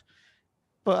 times.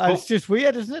 But it's just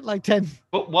weird, isn't it? Like 10.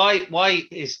 But why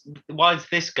is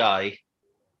this guy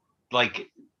like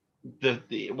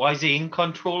why is he in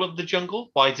control of the jungle?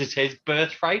 Why is it his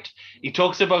birthright? He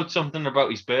talks about something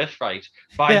about his birthright.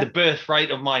 By the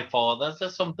birthright of my fathers or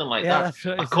something like that.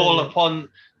 I call upon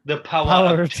the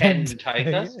power of 10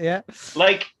 tigers. Yeah.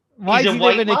 Like, why does he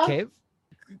live in a cave?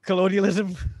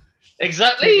 Colonialism.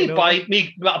 Exactly. By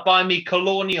me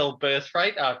colonial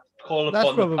birthright, I call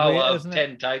upon the power of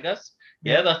 10 tigers.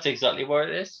 Yeah, that's exactly what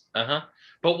it is.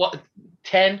 But what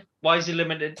 10? Why is he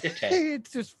limited to 10?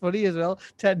 It's just funny as well.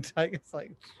 10 tigers,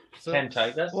 10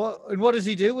 tigers. What does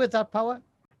he do with that power?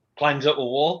 Climbs up a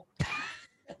wall.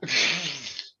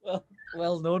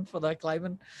 well known for that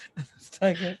climbing.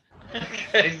 Tiger.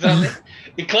 Exactly.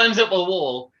 He climbs up a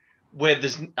wall where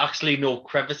there's actually no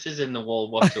crevices in the wall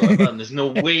whatsoever, and there's no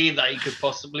way that he could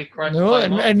possibly climb. No,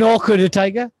 and nor could a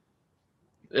tiger.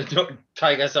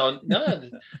 Tigers aren't.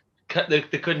 No, they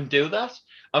couldn't do that.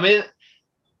 I mean.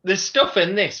 There's stuff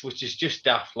in this which is just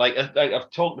daft. Like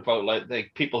I've talked about,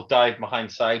 like people died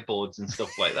behind sideboards and stuff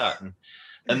like that,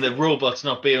 and the robots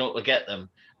not being able to get them,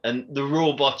 and the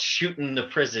robots shooting the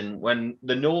prison when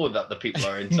they know that the people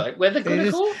are inside. Where they're going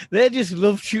to go? They just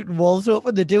love shooting walls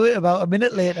open. They do it about a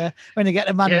minute later when they get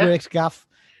a Mandrake's gaff.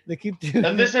 They keep doing.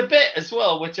 And there's a bit as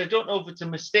well, which I don't know if it's a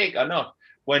mistake or not,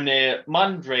 when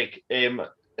Mandrake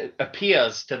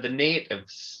appears to the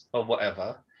natives or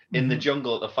whatever. In the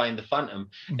jungle to find the Phantom,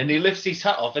 and he lifts his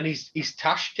hat off, and his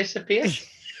tash disappears.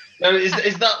 So is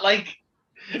that like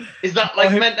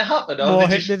meant to happen, or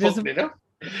they just fucked it up?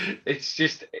 It's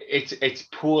just it's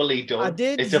poorly done. I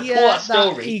did it's a poor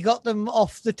story. He got them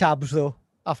off the tabs though.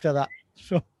 After that,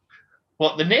 so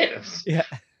what, the natives? Yeah,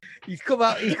 he's come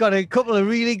out. He's got a couple of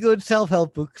really good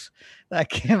self-help books that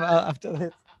came out after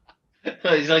this.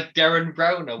 He's like Darren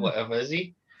Brown or whatever, is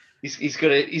he? He's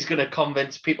gonna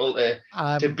convince people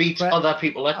to beat other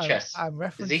people at chess. I'm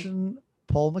referencing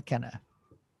Paul McKenna.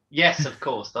 Yes, of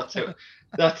course. That's who.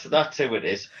 That's who it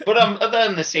is. But they're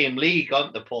in the same league,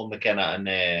 aren't they? Paul McKenna and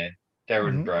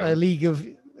Darren Brown. A league of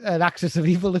an axis of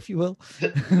evil, if you will.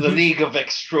 The League of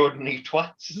Extraordinary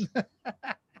Twats.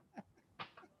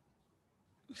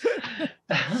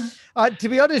 To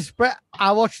be honest, Brett,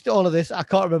 I watched all of this. I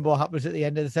can't remember what happens at the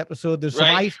end of this episode. There's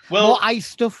some more ice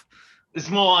stuff. There's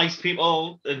more ice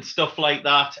people and stuff like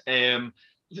that.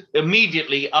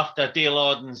 Immediately after Dale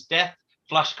Arden's death,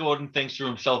 Flash Gordon thinks to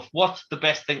himself, what's the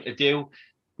best thing to do?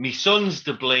 Me son's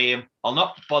to blame. I'll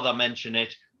not bother mention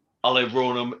it. I'll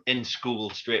enroll him in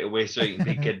school straight away so he can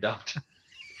be kidnapped.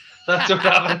 That's what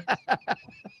happened.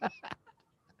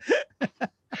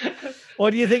 What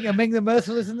do you think of Ming the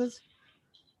Merciless in this?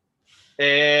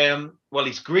 Well,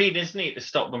 he's green, isn't he, to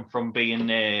stop them from being...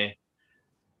 the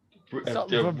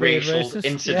racial racist.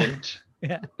 Incident.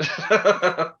 Yeah.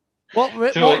 What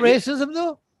racism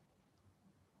though?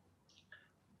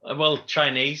 Well,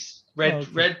 Chinese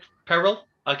red peril,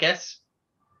 I guess.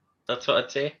 That's what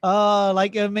I'd say.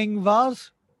 Like a Ming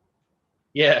vase.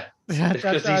 Yeah.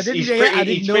 Because he's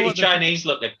pretty Chinese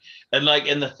looking, and like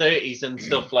in the 30s and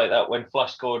stuff like that, when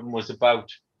Flash Gordon was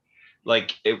about,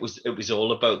 like it was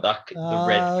all about that the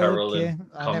Red Peril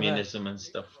and communism and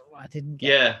stuff. I didn't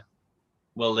get that.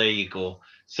 Well, there you go.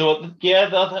 So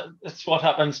that's what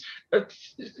happens.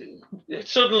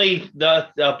 Suddenly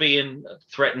they're being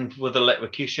threatened with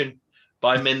electrocution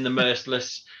by Min the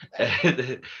Merciless.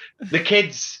 The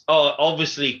kids are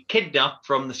obviously kidnapped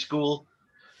from the school,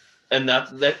 and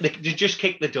they just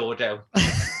kick the door down.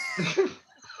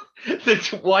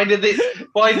 Why did they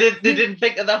didn't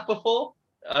think of that before?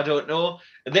 I don't know.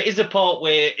 There is a part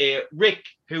where Rick,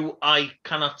 who I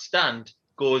cannot stand,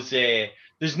 goes,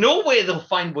 "There's no way they'll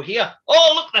find we're here.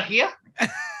 Oh, look, they're here."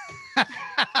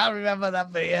 I remember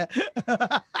that bit, yeah.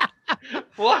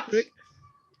 What? Rick,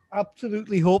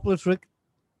 absolutely hopeless, Rick.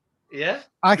 Yeah.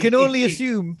 I can only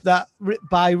assume that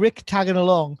by Rick tagging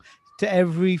along to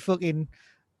every fucking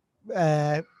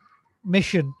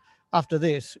mission after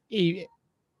this,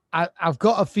 I've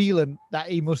got a feeling that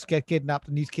he must get kidnapped,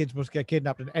 and these kids must get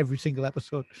kidnapped in every single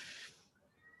episode.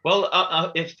 Well,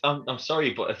 I'm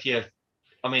sorry, but he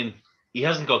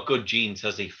hasn't got good genes,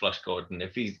 has he, Flash Gordon?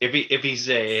 If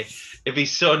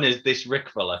his son is this Rick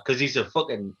fella, because he's a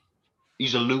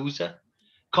loser,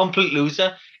 complete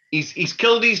loser. He's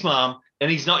killed his mom,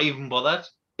 and he's not even bothered.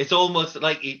 It's almost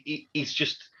like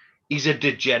he's a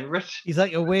degenerate. He's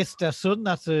like a waster son.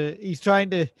 He's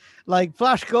trying to, like,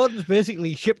 Flash Gordon's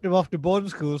basically shipped him off to boarding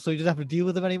school, so he doesn't have to deal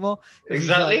with him anymore.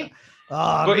 Exactly.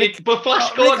 But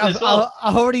Flash Gordon as well.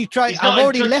 I've already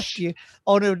left you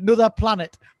on another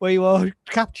planet where you were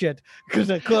captured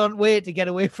because I couldn't wait to get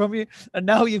away from you, and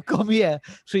now you've come here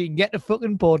so you can get to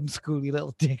fucking boarding school, you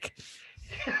little dick.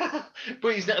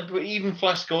 But he's not. But even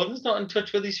Flash Gordon's not in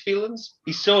touch with his feelings.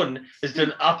 His son has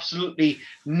done absolutely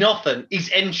nothing. He's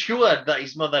ensured that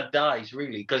his mother dies,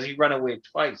 really, because he ran away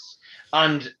twice,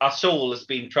 and our soul has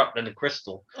been trapped in a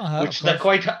crystal, which they're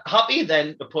quite happy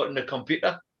then to put in a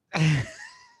computer.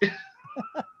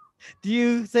 Do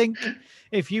you think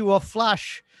if you were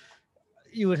Flash,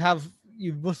 you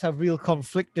must have real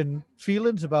conflicting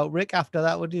feelings about Rick after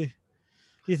that, would you?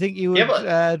 Do you think you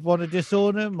would want to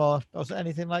disown him or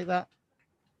anything like that?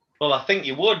 Well, I think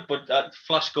you would, but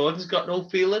Flash Gordon's got no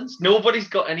feelings. Nobody's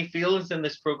got any feelings in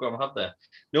this program, have they?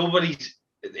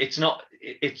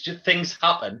 It's just things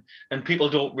happen and people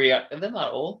don't react to them at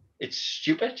all. It's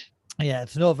stupid. Yeah,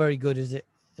 it's not very good, is it?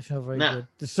 It's not very good.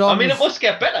 It must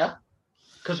get better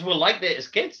because we liked it as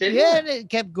kids, didn't we? Yeah, and it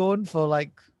kept going for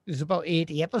it's about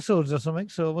 80 episodes or something,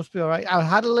 so it must be all right. I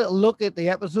had a little look at the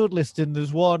episode list, and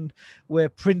there's one where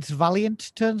Prince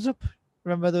Valiant turns up.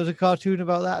 Remember there was a cartoon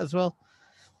about that as well?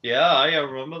 Yeah, I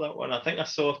remember that one. I think I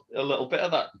saw a little bit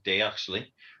of that day,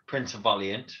 actually. Prince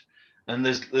Valiant. And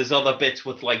there's other bits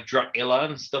with like Dracula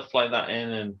and stuff like that in,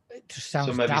 and it just sounds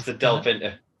so maybe daft, it's the delve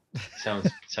into.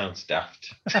 Sounds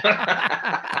daft.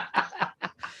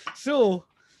 So,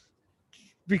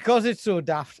 because it's so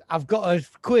daft, I've got a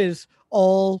quiz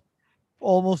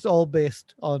almost all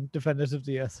based on Defenders of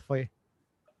the Earth for you.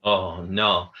 Oh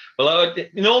no! Well,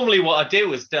 normally what I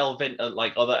do is delve into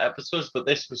like other episodes, but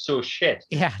this was so shit.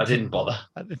 Yeah, I didn't bother.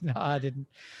 I didn't.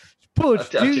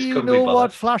 But do you know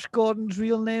what Flash Gordon's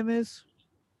real name is?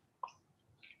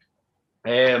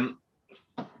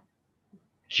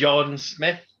 John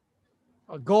Smith.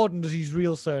 Gordon is his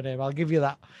real surname. I'll give you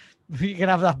that. You can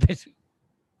have that bit.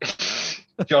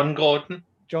 John Gordon.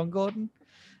 John Gordon?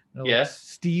 No, yeah.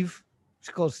 Steve. It's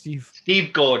called Steve.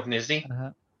 Steve Gordon, is he?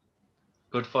 Uh-huh.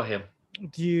 Good for him.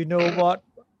 Do you know what?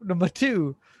 Number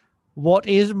 2. What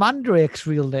is Mandrake's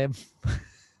real name?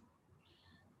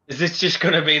 Is this just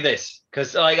going to be this?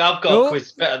 Because I've got a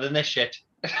quiz better than this shit.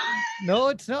 No,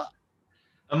 it's not.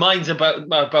 And mine's about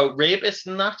rapists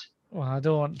and that. Well, I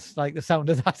don't like the sound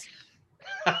of that.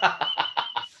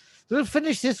 We'll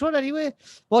finish this one anyway.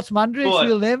 What's Mandrake's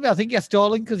real name? I think you're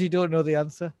stalling because you don't know the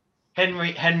answer.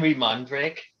 Henry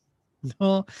Mandrake.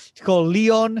 No, it's called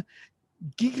Leon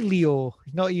Giglio.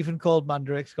 He's not even called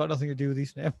Mandrake. It's got nothing to do with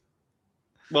his name.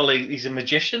 Well, he's a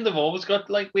magician. They've always got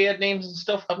like weird names and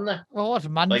stuff, haven't they? Well, what's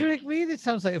Mandrake mean? It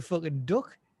sounds like a fucking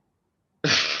duck.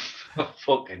 A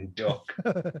fucking duck.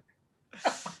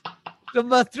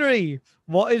 Number 3.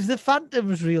 What is the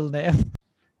Phantom's real name?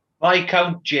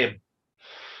 Viscount Jim.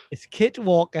 It's Kit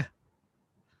Walker.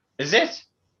 Is it?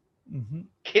 Mm-hmm.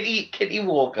 Kitty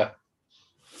Walker.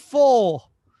 4.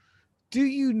 Do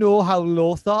you know how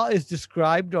Lothar is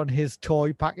described on his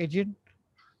toy packaging?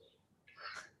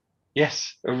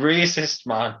 Yes, a racist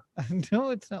man. No,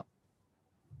 it's not.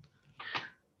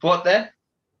 What then?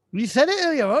 You said it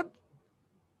earlier on.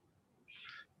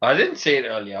 I didn't say it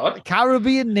earlier on.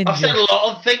 Caribbean ninja.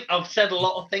 I've said a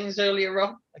lot of things earlier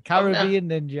on. A Caribbean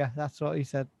ninja. That's what he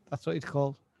said. That's what he's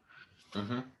called.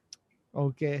 Mm-hmm.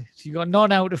 Okay, so you got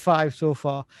none out of 5 so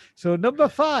far. So number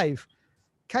 5,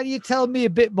 can you tell me a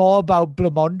bit more about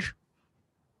blancmange?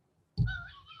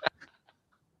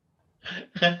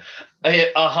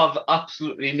 I have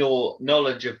absolutely no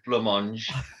knowledge of blancmange.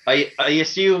 I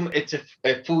assume it's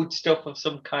a foodstuff of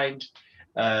some kind,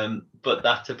 but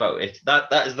that's about it. That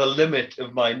is the limit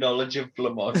of my knowledge of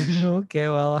blancmange. Okay,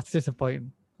 well that's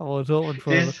disappointing. I was hoping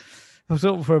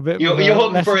for a bit. You're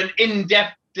hoping for an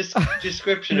in-depth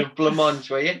description of blancmange,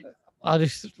 were you?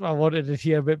 I wanted to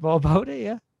hear a bit more about it.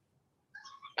 Yeah.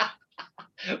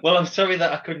 Well, I'm sorry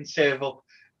that I couldn't save up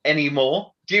any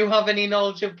more. Do you have any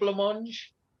knowledge of blancmange?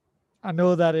 I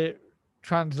know that it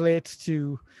translates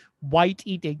to white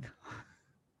eating.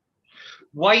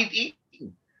 White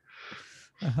eating?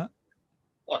 Uh-huh.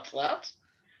 What's that?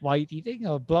 White eating.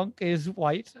 Blanc is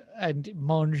white and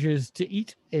mange is to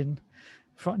eat in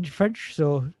French.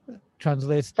 So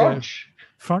translates French.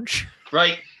 To French.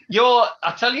 Right.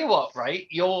 I tell you what, right?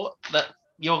 Your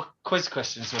quiz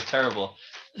questions were terrible.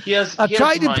 I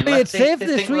tried to play it safe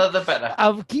this week.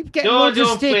 I keep getting loads of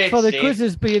stick for the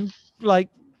quizzes being like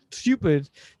stupid.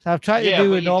 So I've tried to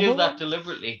do a normal. You do that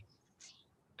deliberately,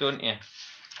 don't you?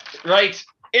 Right.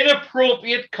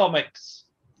 Inappropriate comics.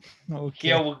 Okay.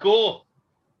 Here we go.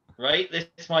 Right.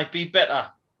 This might be better.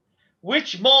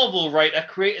 Which Marvel writer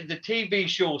created the TV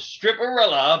show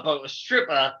Stripperella about a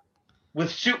stripper with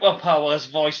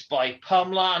superpowers voiced by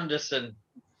Pamela Anderson?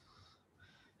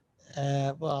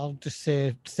 Well, I'll just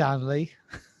say Stan Lee.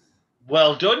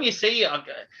 Well done. You see,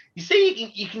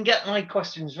 you can get my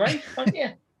questions right, can't you?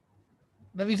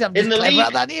 Maybe I'm just clever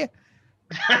at that here.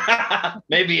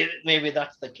 maybe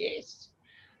that's the case.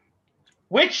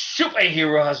 Which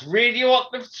superhero has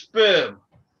radioactive sperm?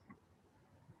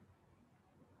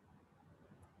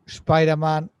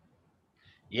 Spider-Man.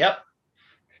 Yep.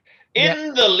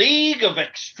 In the League of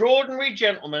Extraordinary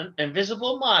Gentlemen,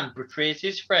 Invisible Man betrays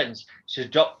his friends, so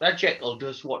Dr. Jekyll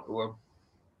does what to him?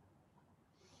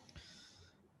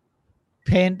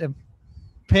 Paint him.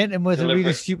 Paint him with a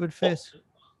really stupid face.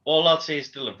 All I'll say is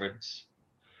Deliverance.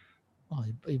 Oh,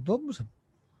 he bums him.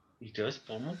 He does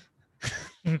bum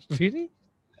him. Really?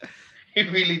 He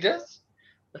really does.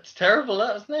 That's terrible,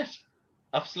 that, isn't it?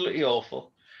 Absolutely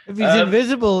awful. If he's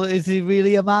invisible, is he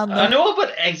really a man? Though? I know,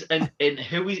 but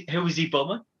who is he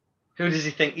bumming? Who does he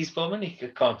think he's bumming? He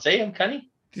can't see him, can he?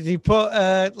 Did he put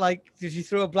did he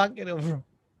throw a blanket over him?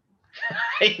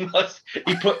 He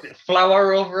put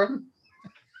flour over him.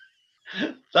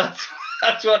 That's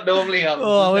what normally happens.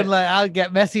 Oh, I'll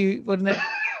get messy, wouldn't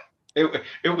it?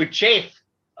 It would chafe.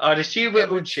 I'd assume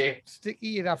it would chafe. Sticky,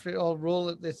 you'd have to all roll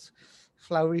at this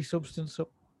floury substance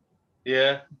up.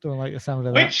 Yeah. Don't like the sound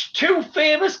of that. Which 2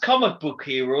 famous comic book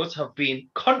heroes have been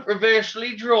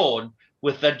controversially drawn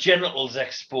with their genitals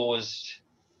exposed?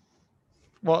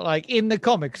 What, like in the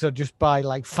comics or just by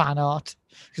like fan art?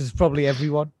 Because it's probably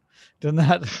everyone done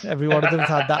that. Every one of them's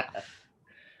had that.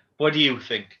 What do you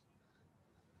think?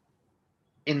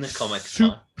 In the comics,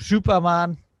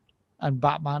 Superman and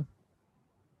Batman.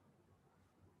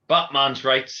 Batman's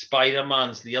right.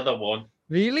 Spider-Man's the other one.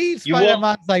 Really?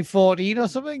 Spider-Man's like 14 or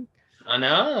something? I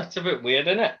know, that's a bit weird,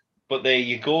 isn't it? But there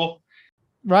you go.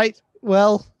 Right.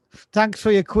 Well, thanks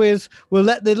for your quiz. We'll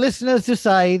let the listeners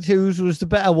decide whose was the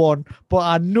better one. But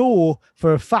I know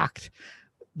for a fact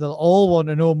they'll all want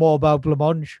to know more about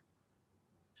blancmange.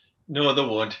 No, they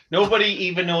won't. Nobody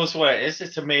even knows what it is.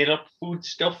 It's a made-up food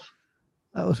stuff.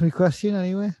 That was my question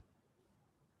anyway.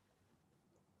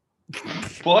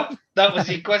 What? That was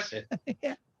your question?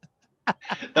 Yeah.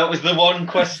 That was the one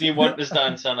question you wanted us to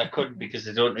answer, and I couldn't because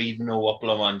I don't even know what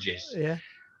blancmange is. Yeah.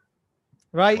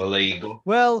 Right. Well, there you go.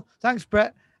 Well, thanks,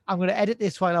 Brett. I'm going to edit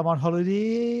this while I'm on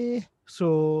holiday.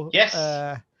 So, yes.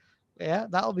 Yeah,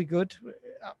 that'll be good.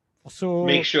 So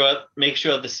make sure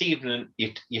this evening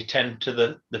you tend to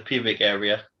the pubic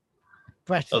area.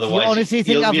 Brett, otherwise, you honestly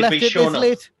think I've left it this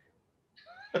late?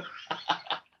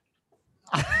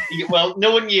 Well,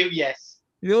 knowing you, yes.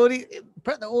 The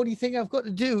only thing I've got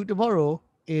to do tomorrow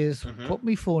is put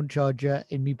my phone charger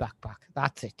in my backpack.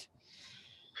 That's it.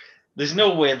 There's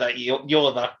no way that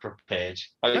you're that prepared.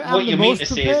 What you mean to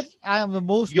say is I am the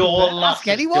most your prepared. lass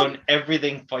has done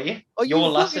everything for you. Your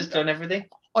lass has done everything.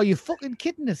 Are you fucking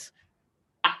kidding us?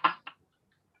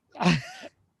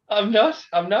 I'm not.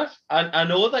 I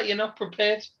know that you're not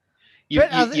prepared. You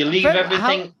leave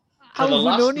everything to the last minute. How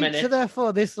have we known each other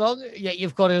for this long? Yeah,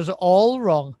 you've got us all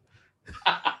wrong.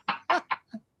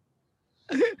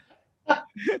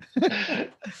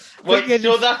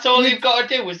 So that's all you've got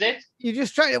to do, is it? You're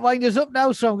just trying to wind us up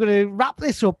now, so I'm going to wrap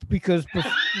this up because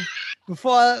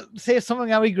before I say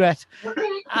something I regret,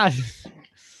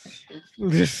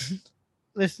 we'll just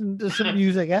listen to some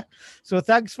music. So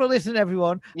thanks for listening,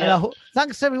 everyone. And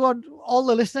thanks to everyone, all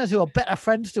the listeners who are better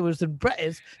friends to us than Brett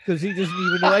is, because he doesn't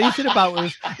even know anything about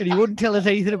us and he wouldn't tell us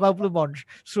anything about Blancmange.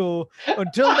 So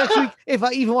until next week, if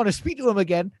I even want to speak to him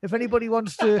again, if anybody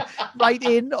wants to write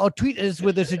in or tweet us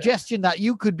with a suggestion that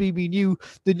you could be the new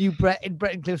Brett in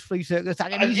Brett and Cliff's Flea Circus,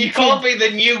 you can't be the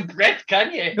new Brett,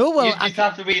 can you? No, well, you just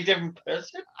have to be a different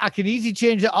person. I can easily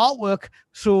change the artwork.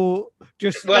 So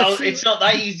just it's not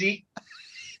that easy.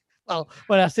 Well,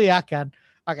 when I say I can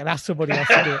ask somebody else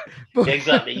to do it. But,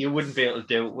 exactly. You wouldn't be able to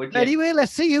do it, would you? Anyway,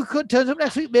 let's see who turns up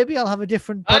next week. Maybe I'll have a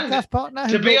different podcast partner.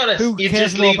 To be honest, you'd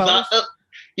just leave that.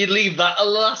 You'd leave that at the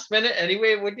last minute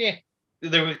anyway, wouldn't you?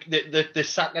 The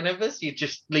sacking of us, you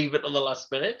just leave it at the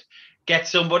last minute. Get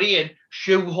somebody in,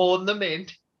 shoehorn them in.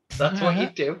 That's what you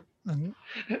do. You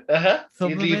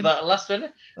leave that at the last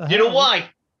minute. You know why?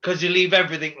 Because you leave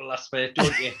everything at the last minute,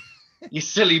 don't you? You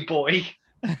silly boy.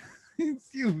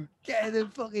 You get in the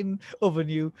fucking oven,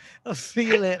 you. I'll see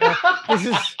you later.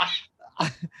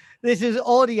 This is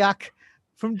Audiac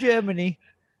from Germany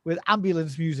with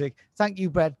ambulance music. Thank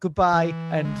you, Brett. Goodbye,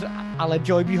 and I'll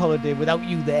enjoy my holiday without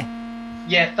you there.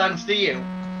 Yeah, thanks to you.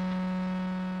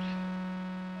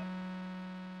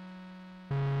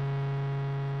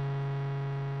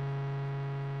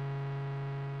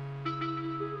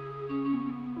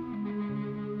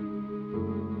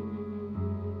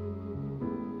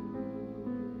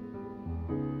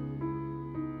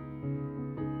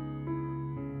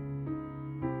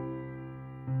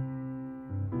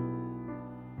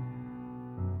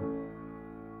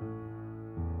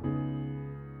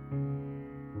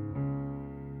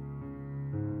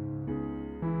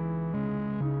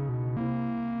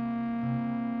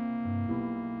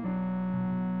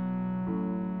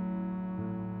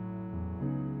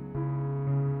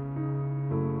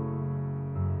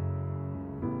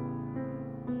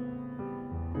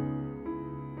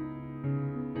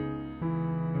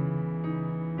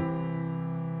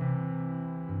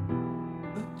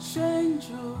 Change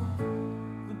of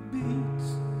the beats,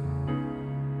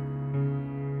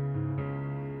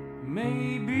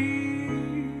 maybe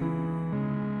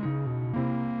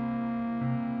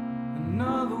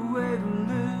another way to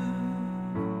live.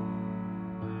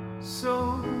 So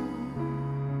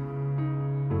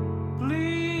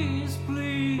please,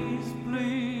 please,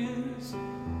 please,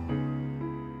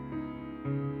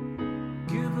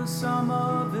 give us some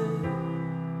of it,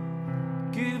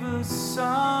 give us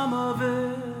some of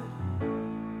it.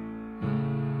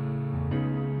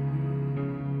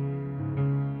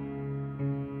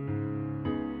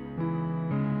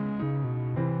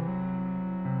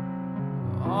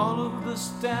 The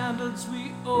standards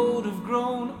we owed have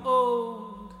grown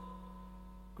old,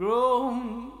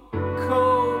 grown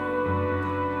cold.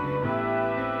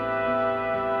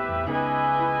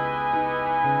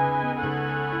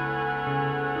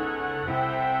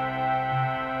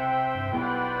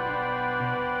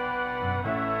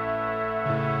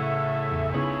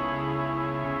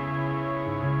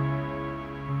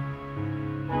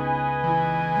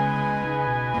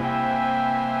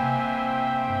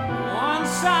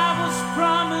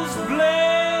 Promised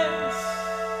bliss,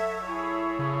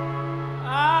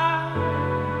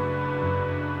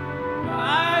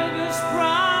 I guess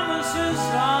promises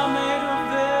are made of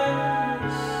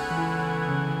this.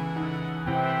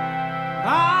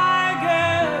 I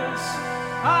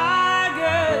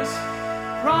guess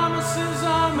promises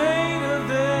are made of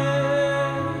this.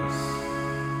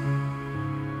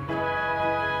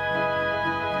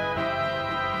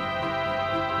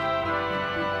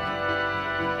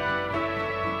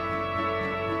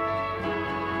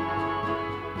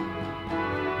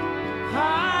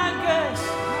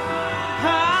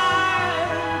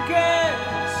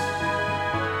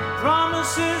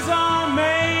 Promises are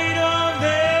made of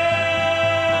this.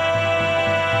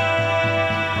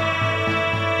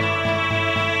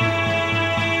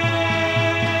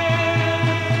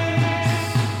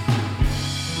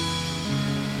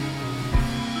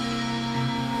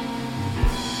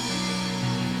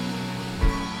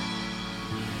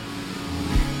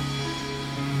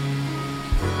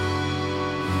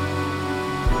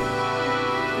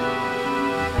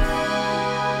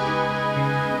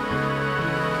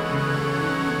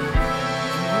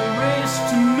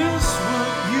 To miss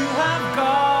what you have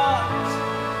got.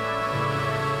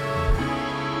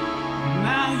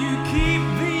 Now you keep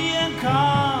the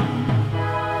income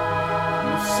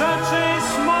of such a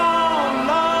small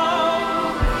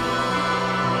love.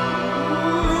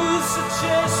 Ooh, such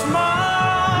a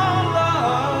small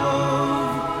love.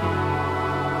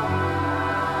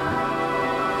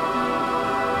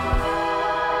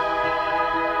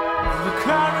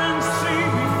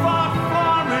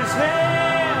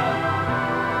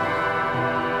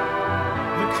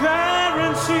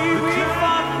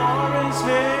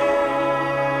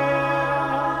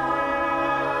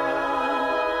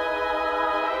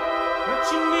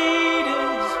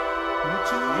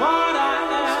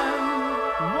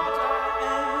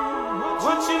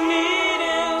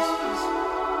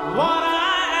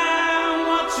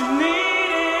 you need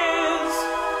is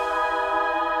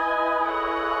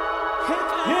hit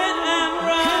and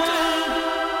run.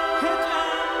 Hit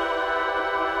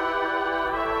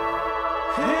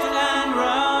and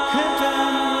run. Hit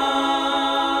and run.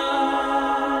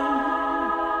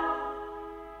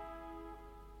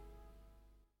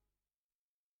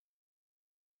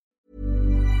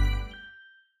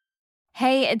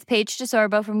 Hey, it's Paige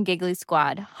DeSorbo from Giggly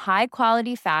Squad. High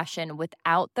quality fashion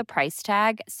without the price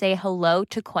tag. Say hello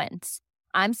to Quince.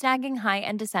 I'm snagging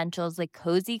high-end essentials like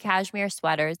cozy cashmere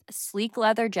sweaters, sleek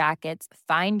leather jackets,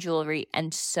 fine jewelry,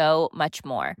 and so much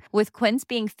more. With Quince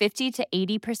being 50 to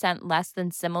 80% less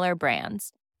than similar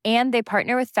brands. And they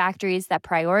partner with factories that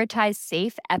prioritize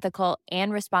safe, ethical,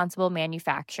 and responsible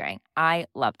manufacturing. I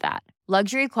love that.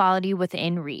 Luxury quality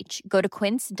within reach. Go to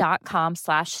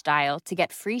quince.com/style to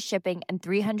get free shipping and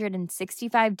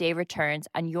 365-day returns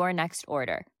on your next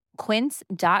order.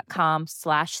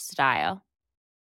 Quince.com/style.